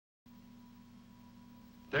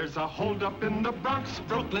There's a holdup in the Bronx.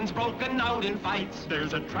 Brooklyn's broken out in fights.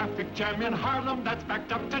 There's a traffic jam in Harlem that's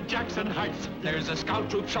backed up to Jackson Heights. There's a scout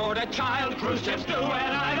troop short a child. Cruise ships do and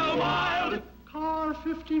I go wild. Car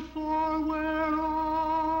 54, where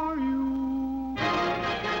are you?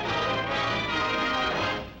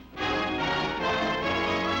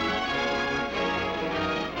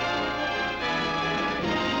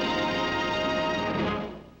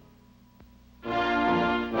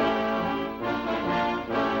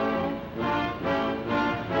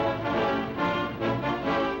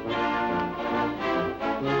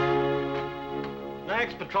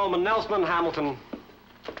 Patrolman Nelson and Hamilton.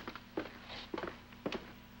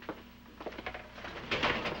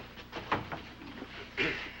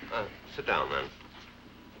 Sit down, man.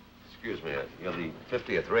 Excuse me, you're the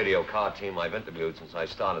 50th radio car team I've interviewed since I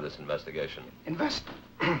started this investigation.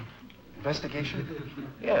 Investigation?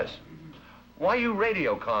 Yes. Why you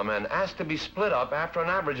radio car men asked to be split up after an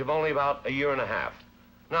average of only about a year and a half.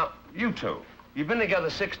 Now, you two, you've been together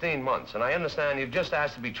 16 months, and I understand you've just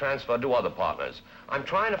asked to be transferred to other partners. I'm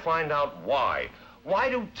trying to find out why. Why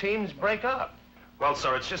do teams break up? Well,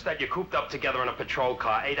 sir, it's just that you're cooped up together in a patrol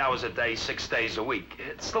car 8 hours a day, 6 days a week.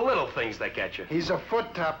 It's the little things that get you. He's a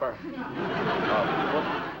foot tapper. Foot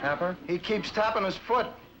tapper? He keeps tapping his foot.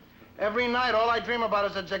 Every night, all I dream about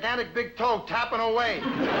is a gigantic big toe tapping away. He's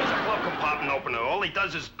a glove compartment opener. All he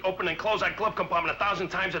does is open and close that glove compartment 1,000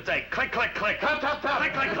 times a day. Click, click, click. Tap, tap, tap.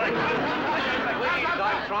 Click, click, click. Please,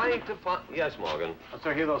 I'm trying to find... Yes, Morgan.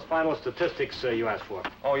 Sir, here are those final statistics you asked for.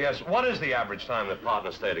 Oh, yes. What is the average time that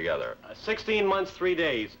partners stay together? 16 months, 3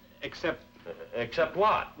 days, except... Except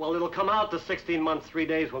what? Well, it'll come out to 16 months, 3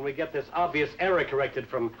 days when we get this obvious error corrected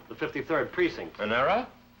from the 53rd Precinct. An error?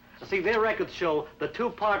 See, their records show the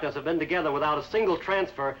two partners have been together without a single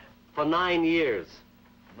transfer for 9 years.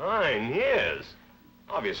 9 years?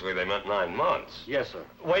 Obviously, they meant 9 months. Yes, sir.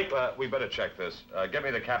 Wait, we better check this. Get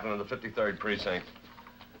me the captain of the 53rd Precinct.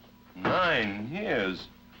 9 years?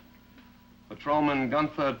 Patrolman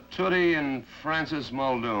Gunther Tootie and Francis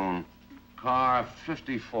Muldoon. Car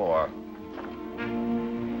 54.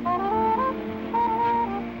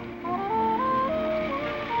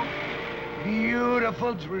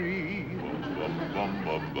 Beautiful dream,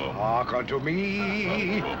 hark unto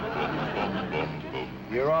me.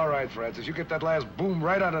 You're all right, Francis. You get that last boom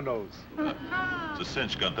right on the nose. It's a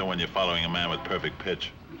cinch, Gunther, when you're following a man with perfect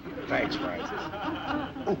pitch. Thanks, Francis.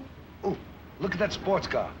 Oh, look at that sports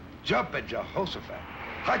car. Jumping Jehoshaphat.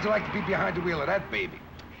 How'd you like to be behind the wheel of that baby?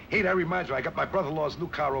 Hey, that reminds me, I got my brother-in-law's new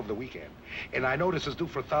car over the weekend, and I noticed it's due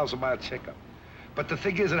for a 1,000-mile checkup. But the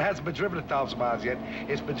thing is, it hasn't been driven 1,000 miles yet.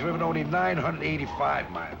 It's been driven only 985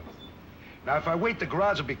 miles. Now, if I wait, the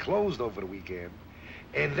garage will be closed over the weekend,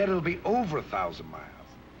 and then it'll be over 1,000 miles.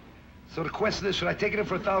 So the question is, should I take it in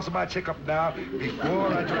for a 1,000-mile checkup now, before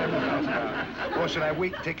I drive 1,000 miles? Or should I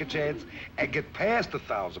wait and take a chance and get past the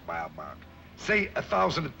 1,000-mile mark? Say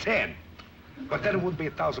 1,010. But then it wouldn't be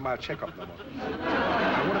a 1,000-mile checkup no more.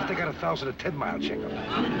 Now, what if they got a 1,010-mile checkup?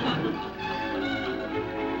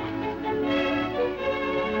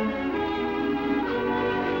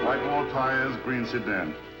 White wall tires, green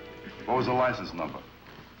sedan. What was the license number?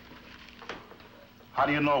 How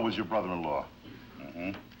do you know it was your brother-in-law?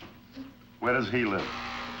 Where does he live?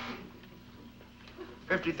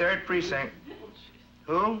 53rd Precinct.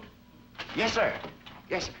 Who? Yes, sir.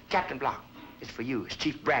 Yes, sir. Captain Block. It's for you. It's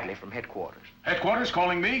Chief Bradley from headquarters. Headquarters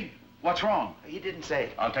calling me? What's wrong? He didn't say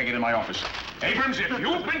it. I'll take it in my office. Abrams, if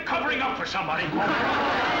you've been covering up for somebody...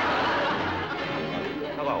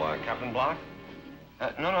 Hello, Captain Block?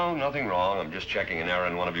 No, nothing wrong. I'm just checking an error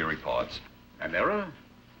in one of your reports. An error?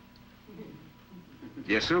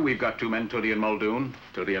 Yes, sir, we've got 2 men, Tootie and Muldoon.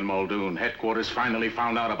 Tootie and Muldoon. Headquarters finally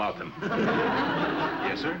found out about them.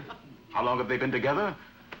 Yes, sir. How long have they been together?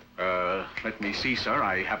 Let me see, sir.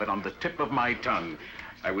 I have it on the tip of my tongue.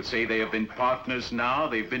 I would say they have been partners now.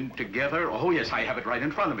 They've been together. Oh, yes, I have it right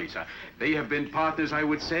in front of me, sir. They have been partners, I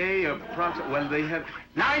would say, approximately... Well, they have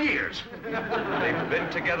 9 years. They've been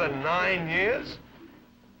together 9 years?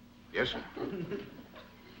 Yes, sir.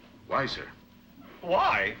 Why, sir?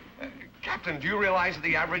 Why? Captain, do you realize that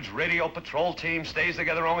the average radio patrol team stays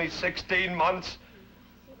together only 16 months?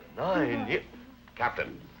 9 years?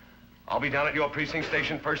 Captain, I'll be down at your precinct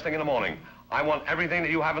station first thing in the morning. I want everything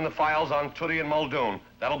that you have in the files on Tootie and Muldoon.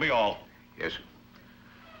 That'll be all. Yes,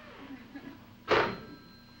 sir.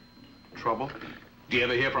 Trouble? Do you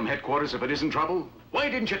ever hear from headquarters if it isn't trouble? Why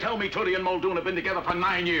didn't you tell me Tootie and Muldoon have been together for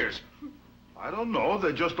 9 years? I don't know.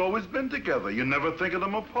 They've just always been together. You never think of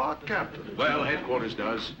them apart, Captain. Well, headquarters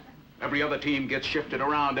does. Every other team gets shifted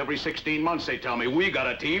around every 16 months, they tell me. We got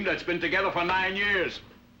a team that's been together for 9 years.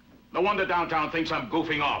 No wonder downtown thinks I'm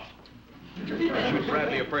goofing off. Chief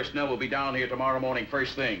Bradley of personnel will be down here tomorrow morning,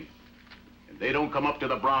 first thing. And they don't come up to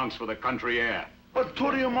the Bronx for the country air. But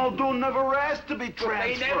Tootie and Muldoon never asked to be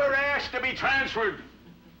transferred. They never asked to be transferred.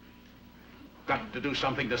 Got to do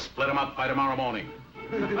something to split them up by tomorrow morning.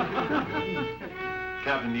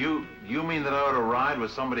 Captain, you mean that I ought to ride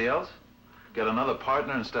with somebody else? Get another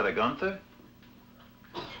partner instead of Gunther?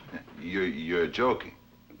 You're joking.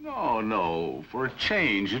 No. For a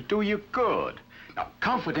change, it'd do you good. Now,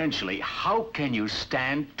 confidentially, how can you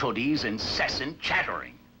stand Tootie's incessant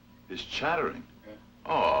chattering? His chattering?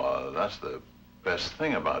 Oh, that's the best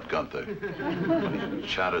thing about Gunther. When he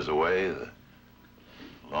chatters away, the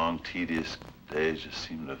long, tedious days just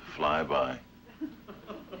seem to fly by.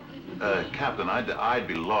 Captain, I'd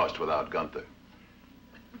be lost without Gunther.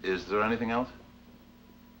 Is there anything else?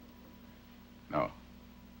 No.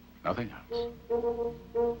 Nothing else.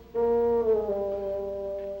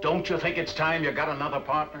 Don't you think it's time you got another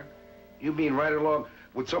partner? You mean right along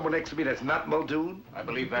with someone next to me that's not Muldoon? I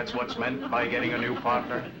believe that's what's meant by getting a new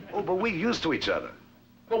partner. Oh, but we're used to each other.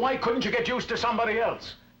 Well, why couldn't you get used to somebody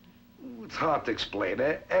else? It's hard to explain,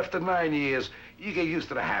 eh? After 9 years, you get used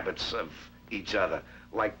to the habits of each other.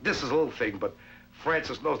 Like, this is a little thing, but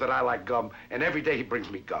Francis knows that I like gum, and every day he brings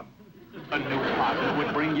me gum. A new partner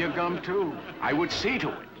would bring you gum, too. I would see to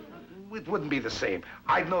it. It wouldn't be the same.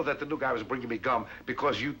 I'd know that the new guy was bringing me gum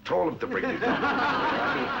because you told him to bring me gum.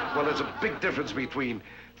 I mean, well, there's a big difference between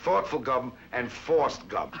thoughtful gum and forced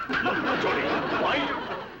gum. Tootie, White,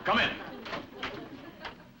 come in.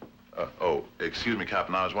 Excuse me,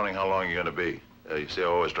 Captain. I was wondering how long you're going to be. You see, I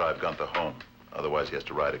always drive Gunther home. Otherwise, he has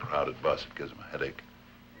to ride a crowded bus. It gives him a headache.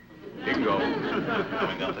 You can go.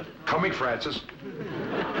 Coming, Gunther. Coming, Francis.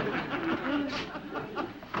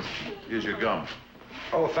 Here's your gum.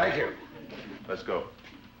 Oh, thank you. Let's go.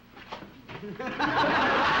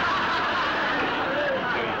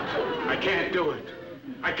 I can't do it.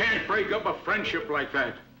 I can't break up a friendship like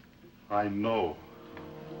that. I know.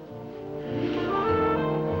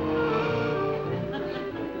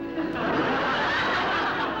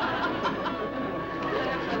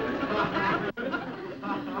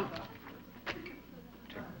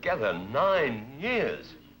 Together 9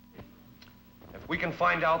 years. If we can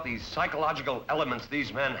find out the psychological elements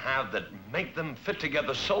these men have that make them fit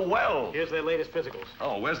together so well. Here's their latest physicals.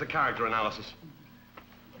 Oh, where's the character analysis?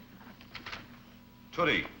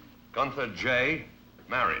 Tootie, Gunther J.,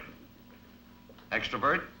 married.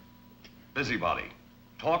 Extrovert, busybody,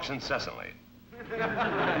 talks incessantly.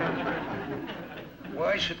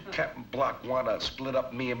 Why should Captain Block want to split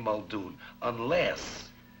up me and Muldoon? Unless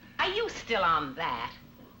Are you still on that?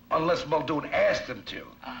 Muldoon asked him to.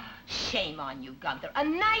 Oh, shame on you, Gunther. A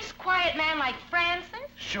nice, quiet man like Francis?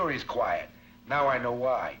 Sure, he's quiet. Now I know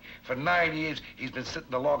why. For 9 years, he's been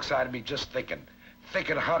sitting alongside of me just thinking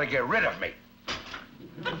how to get rid of me.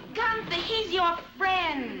 But, Gunther, he's your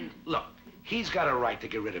friend. Look, he's got a right to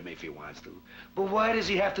get rid of me if he wants to. But why does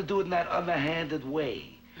he have to do it in that underhanded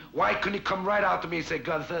way? Why couldn't he come right out to me and say,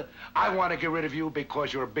 Gunther, I want to get rid of you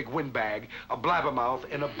because you're a big windbag, a blabbermouth,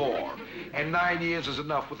 and a bore. And 9 years is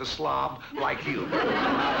enough with a slob like you. It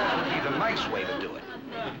would be the nice way to do it.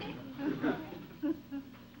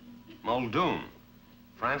 Muldoon,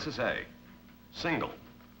 Francis A., single,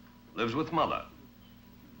 lives with mother,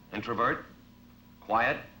 introvert,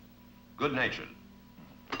 quiet, good-natured.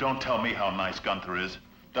 Don't tell me how nice Gunther is.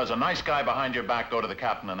 Does a nice guy behind your back go to the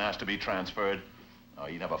captain and ask to be transferred? Oh,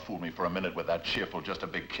 he never fooled me for a minute with that cheerful, just a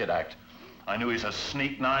big kid act. I knew he's a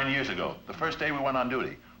sneak 9 years ago, the first day we went on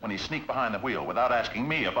duty, when he sneaked behind the wheel without asking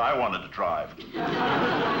me if I wanted to drive.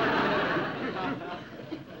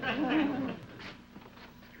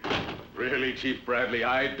 Really, Chief Bradley,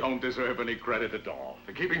 I don't deserve any credit at all.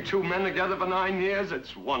 For keeping 2 men together for 9 years,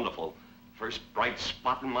 it's wonderful. First bright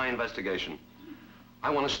spot in my investigation. I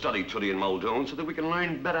want to study Tootie and Muldoon so that we can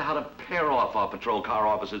learn better how to pair off our patrol car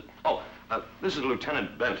officers. Oh, this is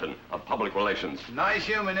Lieutenant Benton of Public Relations. Nice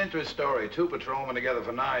human interest story. 2 patrolmen together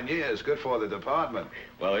for 9 years. Good for the department.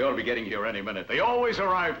 Well, they ought to be getting here any minute. They always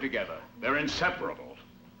arrive together. They're inseparable.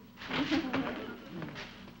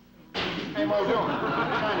 Hey, Muldoon,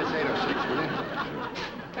 minus 806, will you?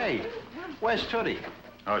 Hey, where's Tootie?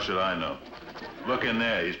 How should I know? Look in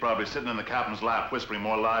there. He's probably sitting in the captain's lap, whispering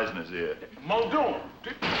more lies in his ear. Muldoon!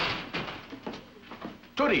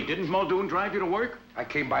 Tootie, didn't Muldoon drive you to work? I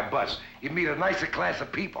came by bus. You meet a nicer class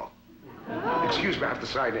of people. Excuse me, I have to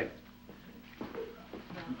sign in.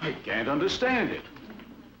 I can't understand it.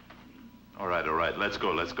 All right, let's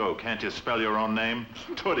go. Can't you spell your own name?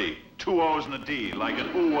 Tootie, 2 O's and a D, like an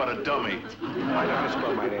ooh, what a dummy. I know how to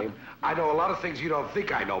spell my name. I know a lot of things you don't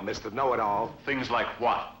think I know, Mr. Know-It-All. Things like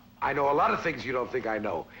what? I know a lot of things you don't think I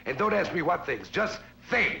know. And don't ask me what things, just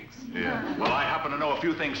things. Yeah. Well, I happen to know a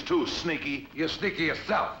few things, too, sneaky. You're sneaky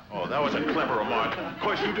yourself. Oh, that was a clever remark. Of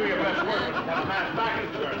course, you do your best work when you have a man's back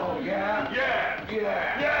is turned. Oh, yeah?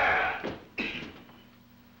 Yeah.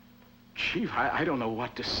 Chief, I don't know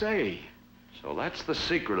what to say. So that's the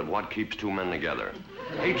secret of what keeps two men together.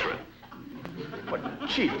 Hatred. But,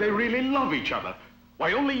 Chief, they really love each other.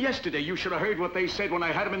 Why, only yesterday you should have heard what they said when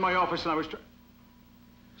I had them in my office and I was So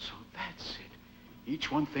that's it.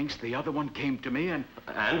 Each one thinks the other one came to me and...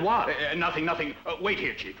 And what? Nothing. Wait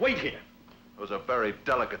here, Chief. Wait here. Those are very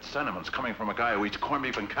delicate sentiments coming from a guy who eats corned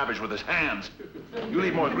beef and cabbage with his hands. You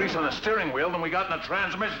leave more grease on the steering wheel than we got in the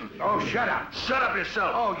transmission. Oh, shut up. Shut up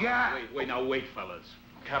yourself. Oh, yeah? Wait, fellas.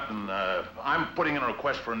 Captain, I'm putting in a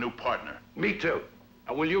request for a new partner. Me too.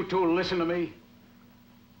 Now, will you two listen to me?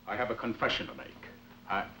 I have a confession to make.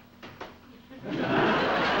 This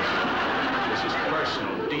is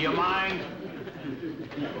personal. Do you mind?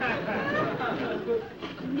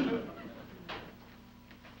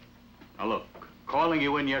 Now, look, calling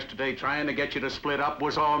you in yesterday, trying to get you to split up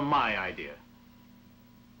was all my idea.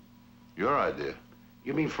 Your idea?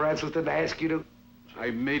 You mean Francis didn't ask you to?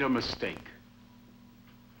 I made a mistake.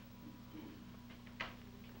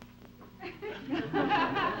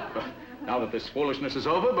 Now that this foolishness is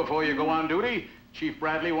over, before you go on duty, Chief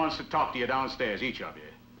Bradley wants to talk to you downstairs, each of you.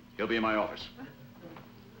 He'll be in my office.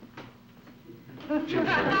 Gosh,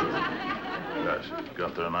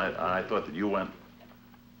 Gunther, and I thought that you went...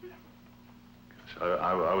 Gosh,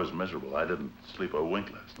 I was miserable. I didn't sleep a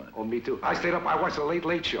wink last night. Oh, me too. I stayed up. I watched the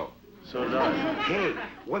Late Show. So did I. Hey,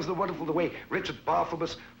 wasn't it wonderful the way Richard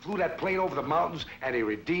Barthelmess flew that plane over the mountains and he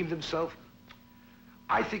redeemed himself?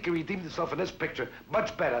 I think he redeemed himself in this picture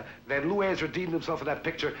much better than Lou Ayres redeemed himself in that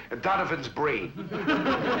picture in Donovan's Brain.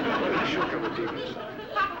 He sure can redeem himself.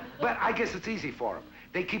 But I guess it's easy for him.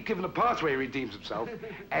 They keep giving him parts where he redeems himself,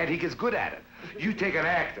 and he gets good at it. You take an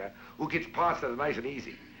actor who gets parts that are nice and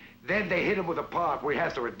easy. Then they hit him with a part where he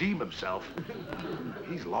has to redeem himself.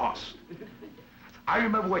 He's lost. I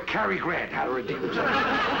remember where Cary Grant had to redeem himself.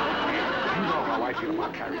 You know how I feel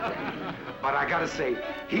about Cary Grant. But I gotta say,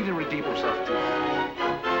 he didn't redeem himself too.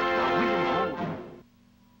 Now, William Holden.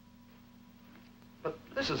 But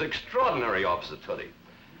this is extraordinary, Officer Tootie.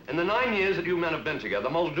 In the 9 years that you men have been together,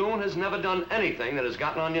 Muldoon has never done anything that has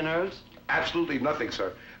gotten on your nerves? Absolutely nothing,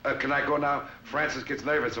 sir. Can I go now? Francis gets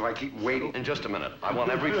nervous if I keep him waiting. In just a minute. I want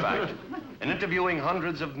every fact. In interviewing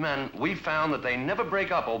hundreds of men, we found that they never break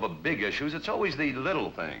up over big issues. It's always the little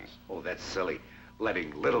things. Oh, that's silly.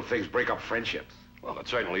 Letting little things break up friendships. Well, it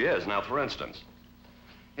certainly is. Now, for instance,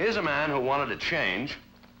 here's a man who wanted to change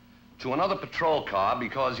to another patrol car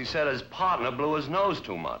because he said his partner blew his nose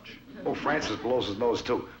too much. Oh, Francis blows his nose,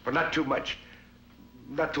 too, but not too much.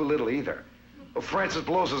 Not too little, either. Oh, Francis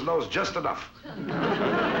blows his nose just enough. Well,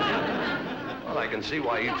 I can see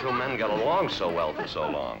why you two men got along so well for so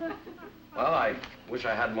long. Well, I wish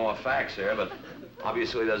I had more facts here, but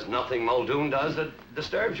obviously there's nothing Muldoon does that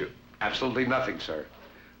disturbs you. Absolutely nothing, sir.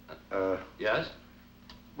 Yes?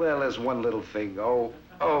 Well, there's one little thing. Oh,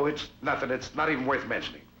 it's nothing. It's not even worth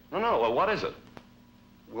mentioning. No, well, what is it?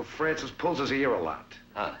 Well, Francis pulls his ear a lot.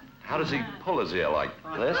 How does he pull his ear, like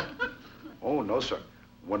this? Oh, no, sir.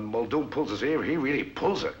 When Muldoon pulls his ear, he really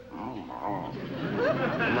pulls it. Oh.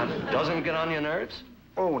 And that doesn't get on your nerves?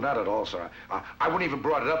 Oh, not at all, sir. I wouldn't even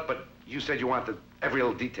brought it up, but you said you wanted every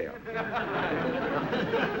little detail.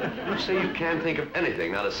 You say you can't think of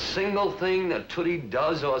anything, not a single thing that Tootie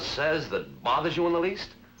does or says that bothers you in the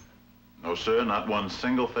least? No, sir, not one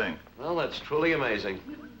single thing. Well, that's truly amazing.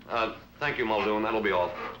 Thank you, Muldoon. That'll be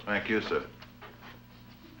all. Thank you, sir.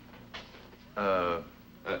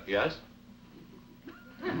 Yes?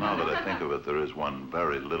 Now that I think of it, there is one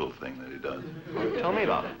very little thing that he does. Tell me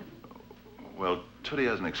about it. Well, Tootie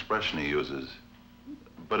has an expression he uses,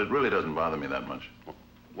 but it really doesn't bother me that much.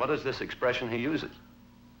 What is this expression he uses?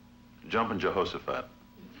 Jumpin' Jehoshaphat.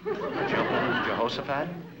 Jumpin' Jehoshaphat?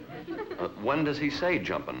 When does he say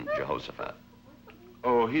Jumpin' Jehoshaphat?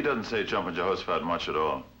 Oh, he doesn't say Jumpin' Jehoshaphat much at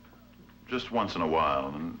all. Just once in a while,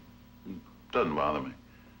 and it doesn't bother me.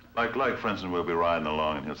 Like, for instance, we'll be riding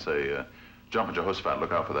along and he'll say, Jumpin' Jehoshaphat,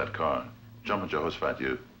 look out for that car. Jumpin' Jehoshaphat,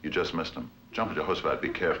 you just missed him. Jumpin' Jehoshaphat, be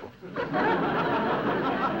careful. He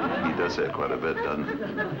does say it quite a bit, doesn't he?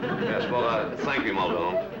 Yes, well, thank you,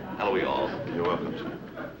 Muldoon. That'll be all. You're welcome, sir.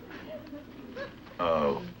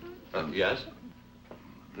 Oh. Yes?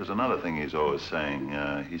 There's another thing he's always saying.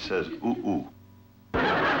 He says, ooh. Ooh?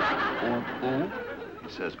 He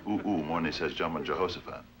says, ooh, more than he says Jumpin'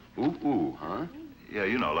 Jehoshaphat. Ooh, huh? Yeah,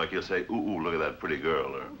 you know, like he'll say, ooh, look at that pretty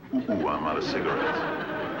girl, or ooh, I'm out of cigarettes.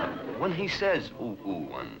 When he says ooh, ooh,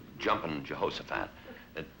 and jumping Jehoshaphat,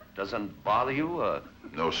 it doesn't bother you?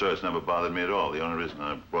 No, sir, it's never bothered me at all. The only reason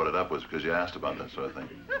I brought it up was because you asked about that sort of thing.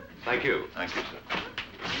 Thank you. Thank you, sir.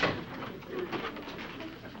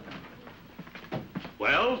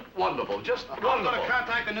 Well? Wonderful, just I'm wonderful. going to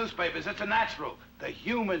contact the newspapers. It's a natural. The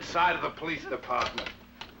human side of the police department.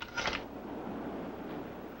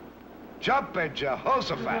 Jumping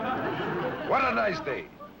Jehoshaphat. What a nice day.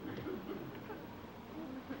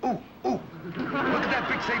 Ooh, ooh. Look at that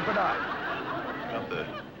big St. Bernard. Gunther,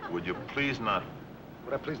 would you please not...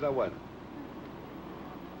 Would I please not what?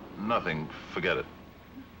 Nothing. Forget it.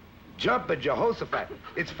 Jumping Jehoshaphat.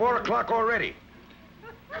 It's 4 o'clock already.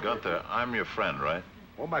 Gunther, I'm your friend, right?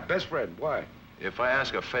 Oh, my best friend. Why? If I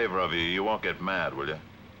ask a favor of you, you won't get mad, will you?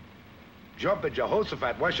 Jumping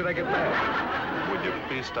Jehoshaphat. Why should I get mad? Would you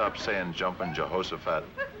please stop saying jumping Jehoshaphat?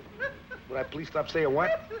 Would I please stop saying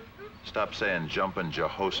what? Stop saying jumping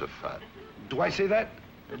Jehoshaphat. Do I say that?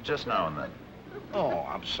 Just now and then. Oh,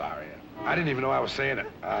 I'm sorry. I didn't even know I was saying it.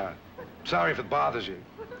 Sorry if it bothers you.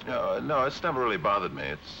 No, it's never really bothered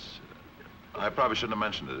me. I probably shouldn't have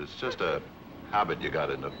mentioned it. It's just a habit you got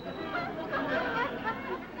into.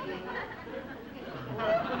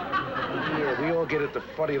 Yeah, we all get into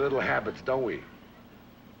funny little habits, don't we?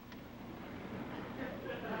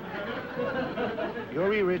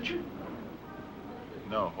 You're E, Rich?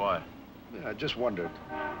 No, why? Yeah, I just wondered.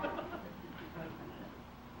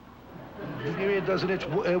 Your ear doesn't itch.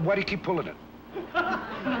 Why do you keep pulling it?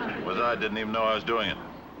 I didn't even know I was doing it.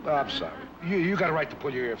 Oh, I'm sorry. You got a right to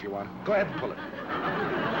pull your ear if you want. Go ahead and pull it.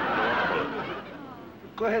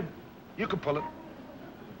 Go ahead. You can pull it.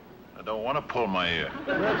 I don't want to pull my ear.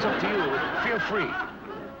 Well, it's up to you. Feel free.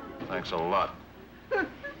 Thanks a lot.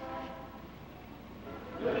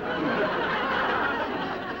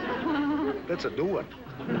 That's a new one.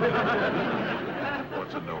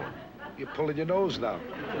 What's a new one? You're pulling your nose now.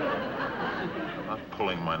 I'm not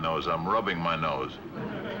pulling my nose. I'm rubbing my nose.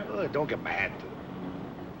 Oh, don't get mad.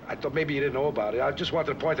 I thought maybe you didn't know about it. I just wanted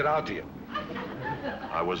to point it out to you.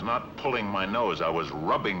 I was not pulling my nose. I was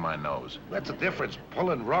rubbing my nose. That's the difference.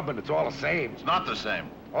 Pulling, rubbing, it's all the same. It's not the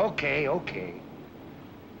same. Okay, okay.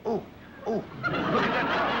 Ooh, ooh, look at that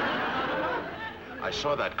car. I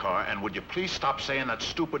saw that car, and would you please stop saying that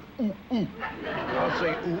stupid ooh, ooh? I'll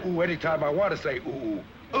say ooh, ooh anytime I want to say ooh, ooh.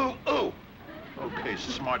 Ooh, ooh. Okay,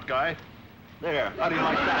 smart guy. There, how do you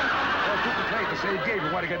like that? Well, two can play the same game.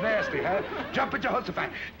 You want to get nasty, huh? Jump in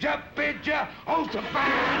Jehoshaphat. Jump in Jehoshaphat!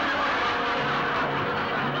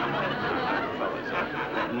 Fellas,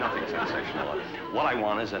 nothing sensational. What I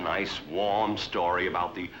want is a nice, warm story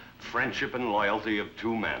about the friendship and loyalty of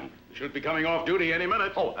two men. Should be coming off duty any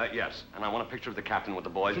minute. Oh, yes. And I want a picture of the captain with the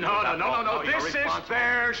boys. No. This is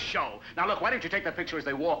their show. Now, look, why don't you take that picture as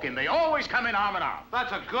they walk in? They always come in arm in arm.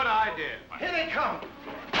 That's a good idea. Here they come.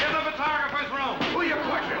 In the photographer's room. Who you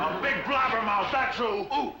pushing? A big blabbermouth, that's who.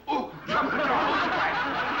 Ooh, ooh, jump in Jehoshaphat.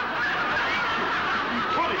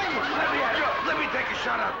 Let me take a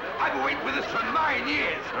shot up. I've been waiting for this for 9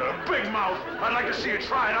 years. Big mouth. I'd like to see you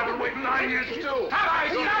try it. I've been waiting 9 years, too. Get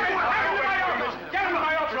him to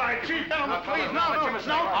my office. Right, Chief. Please, no.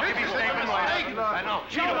 I'll give you a statement later. I know.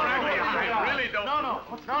 I really don't. No.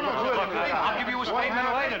 I'll give you a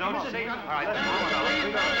statement later, don't you see? All right.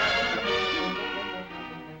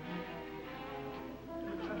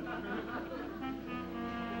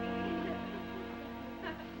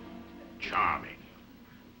 Charming.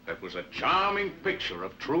 That was a charming picture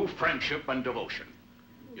of true friendship and devotion.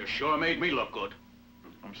 You sure made me look good.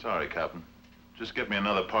 I'm sorry, Captain. Just get me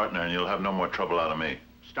another partner and you'll have no more trouble out of me.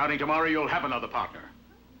 Starting tomorrow, you'll have another partner.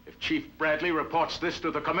 If Chief Bradley reports this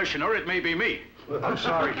to the commissioner, it may be me. I'm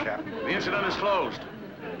sorry, Captain. The incident is closed.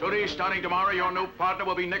 Tootie, starting tomorrow, your new partner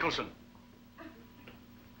will be Nicholson.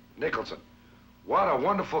 Nicholson. What a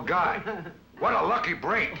wonderful guy. What a lucky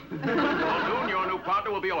break. Muldoon, your new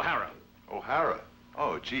partner will be O'Hara. O'Hara?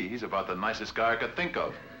 Oh, gee, he's about the nicest guy I could think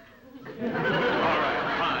of. All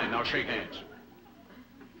right, fine. Now shake hands.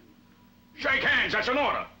 Shake hands, that's an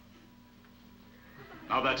order.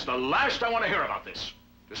 Now that's the last I want to hear about this.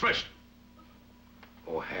 Dismissed.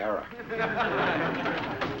 O'Hara.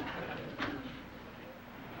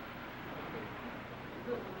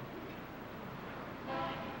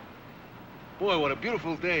 Boy, what a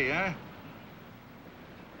beautiful day, huh?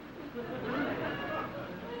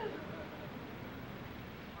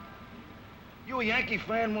 You a Yankee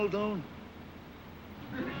fan, Muldoon?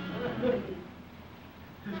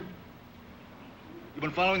 You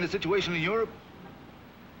been following the situation in Europe?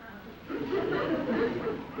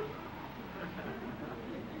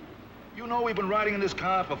 You know we've been riding in this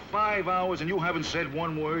car for 5 hours and you haven't said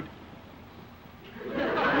one word?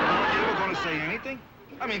 say anything?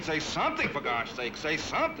 I mean, say something, for gosh sake. Say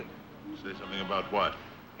something. Say something about what?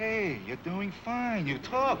 Hey, you're doing fine. You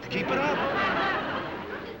talked. Keep it up.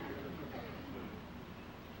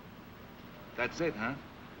 That's it, huh?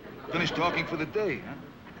 Finish talking for the day, huh?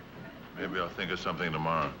 Maybe I'll think of something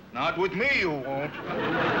tomorrow. Not with me, you won't.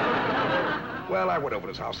 Well, I went over to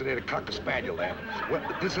his house and they had a Cocker Spaniel there. Well,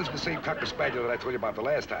 this isn't the same Cocker Spaniel that I told you about the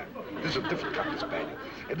last time. This is a different Cocker Spaniel.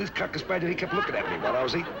 And this Cocker Spaniel, he kept looking at me while I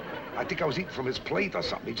was eating. I think I was eating from his plate or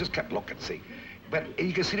something. He just kept looking, see. But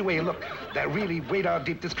you can see the way he looked. That really, way down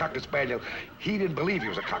deep, this Cocker Spaniel, he didn't believe he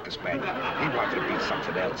was a Cocker Spaniel. He wanted to be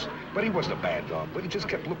something else. But he wasn't a bad dog, but he just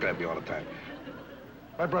kept looking at me all the time.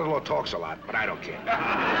 My brother-in-law talks a lot, but I don't care.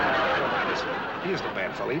 Listen, he is the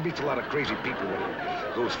bad fellow. He meets a lot of crazy people when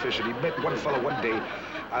he goes fishing. He met one fellow one day.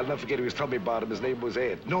 I'll never forget, he was telling me about him. His name was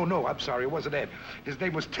Ed. No, I'm sorry, it wasn't Ed. His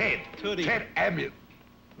name was Ted. Tootie. Ted Amulet.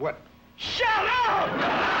 What? Shut up!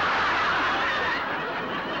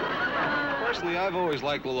 Personally, I've always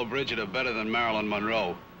liked little Brigida better than Marilyn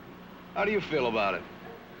Monroe. How do you feel about it?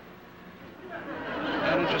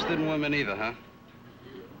 Not interested in women either, huh?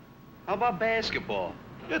 How about basketball?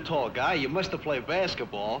 You're a tall guy. You must have played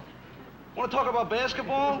basketball. Want to talk about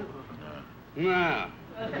basketball? No.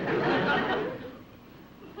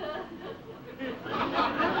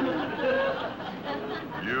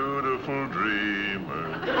 Beautiful dreamer.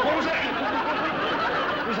 What was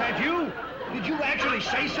that? Was that you? Did you actually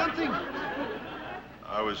say something?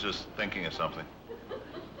 I was just thinking of something.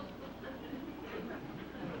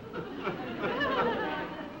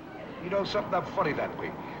 You know something? I'm funny that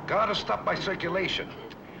way. Gotta stop my circulation.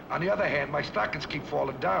 On the other hand, my stockings keep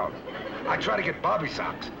falling down. I try to get Bobby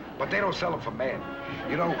socks, but they don't sell them for men.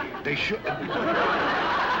 You know, they should. You're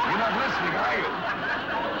not listening, are you?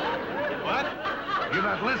 What? You're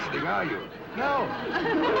not listening, are you? No.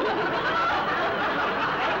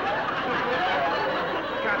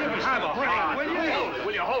 Captain, have a break, will you?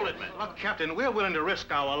 Will you hold it, man? Look, Captain, we're willing to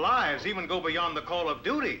risk our lives, even go beyond the call of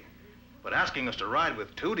duty. But asking us to ride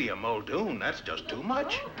with Tootie or Muldoon, that's just too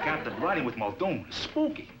much. Captain, riding with Muldoon is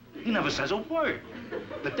spooky. He never says a word.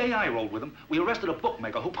 The day I rode with him, we arrested a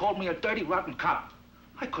bookmaker who called me a dirty, rotten cop.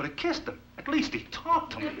 I could have kissed him. At least he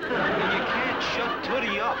talked to me. You can't shut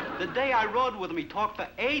Tootie up. The day I rode with him, he talked for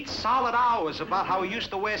 8 solid hours about how he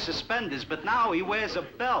used to wear suspenders, but now he wears a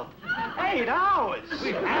belt. 8 hours!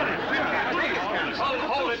 We've had it.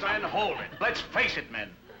 Hold it, men, hold it. Let's face it,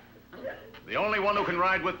 men. The only one who can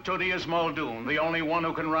ride with Tootie is Muldoon. The only one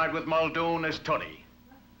who can ride with Muldoon is Tootie.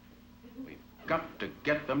 We've got to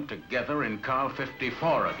get them together in car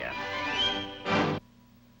 54 again.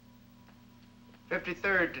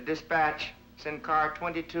 53rd to dispatch. Send car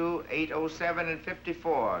 22, 807, and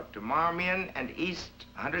 54 to Marmion and East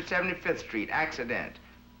 175th Street. Accident.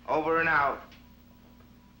 Over and out.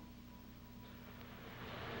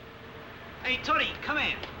 Hey, Tootie, come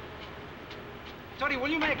in. Tootie, will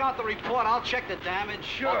you make out the report? I'll check the damage.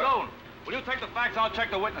 Sure. Muldoon, will you take the facts? I'll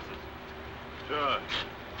check the witnesses. Sure.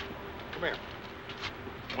 Come here.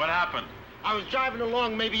 What happened? I was driving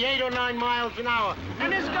along maybe 8 or 9 miles an hour,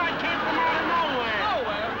 and this guy came from out of nowhere.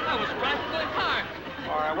 Nowhere? I was practically parked.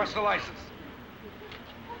 All right, what's the license?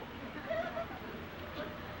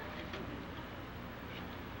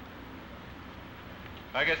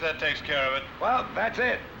 I guess that takes care of it. Well, that's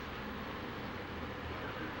it.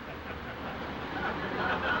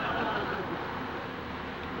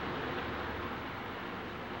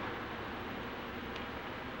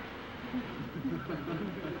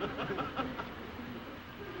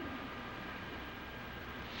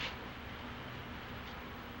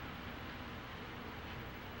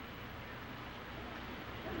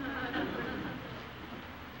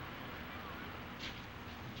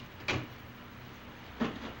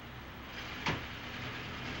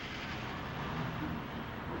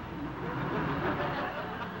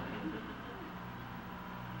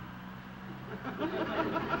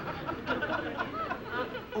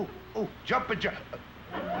 Jump.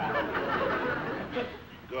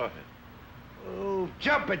 Go ahead. Oh,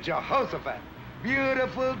 jump at Jehoshaphat,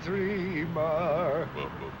 beautiful dreamer.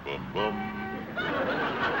 Bum, bum, bum, bum.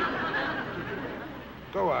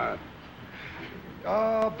 Go on.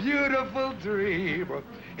 Oh, beautiful dreamer.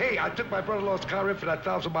 Hey, I took my brother-in-law's car in for that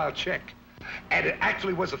 1,000-mile check. And it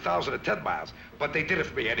actually was 1,010 miles, but they did it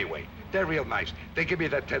for me anyway. They're real nice. They give me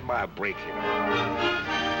that 10-mile break, you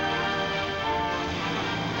know.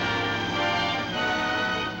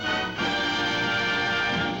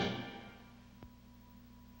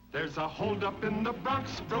 There's a holdup in the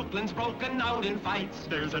Bronx, Brooklyn's broken out in fights.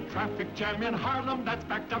 There's a traffic jam in Harlem that's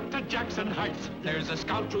backed up to Jackson Heights. There's a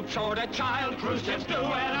scout troop short a child, cruise ships do and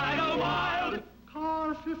I go wild.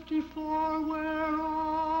 Car 54 where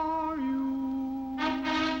all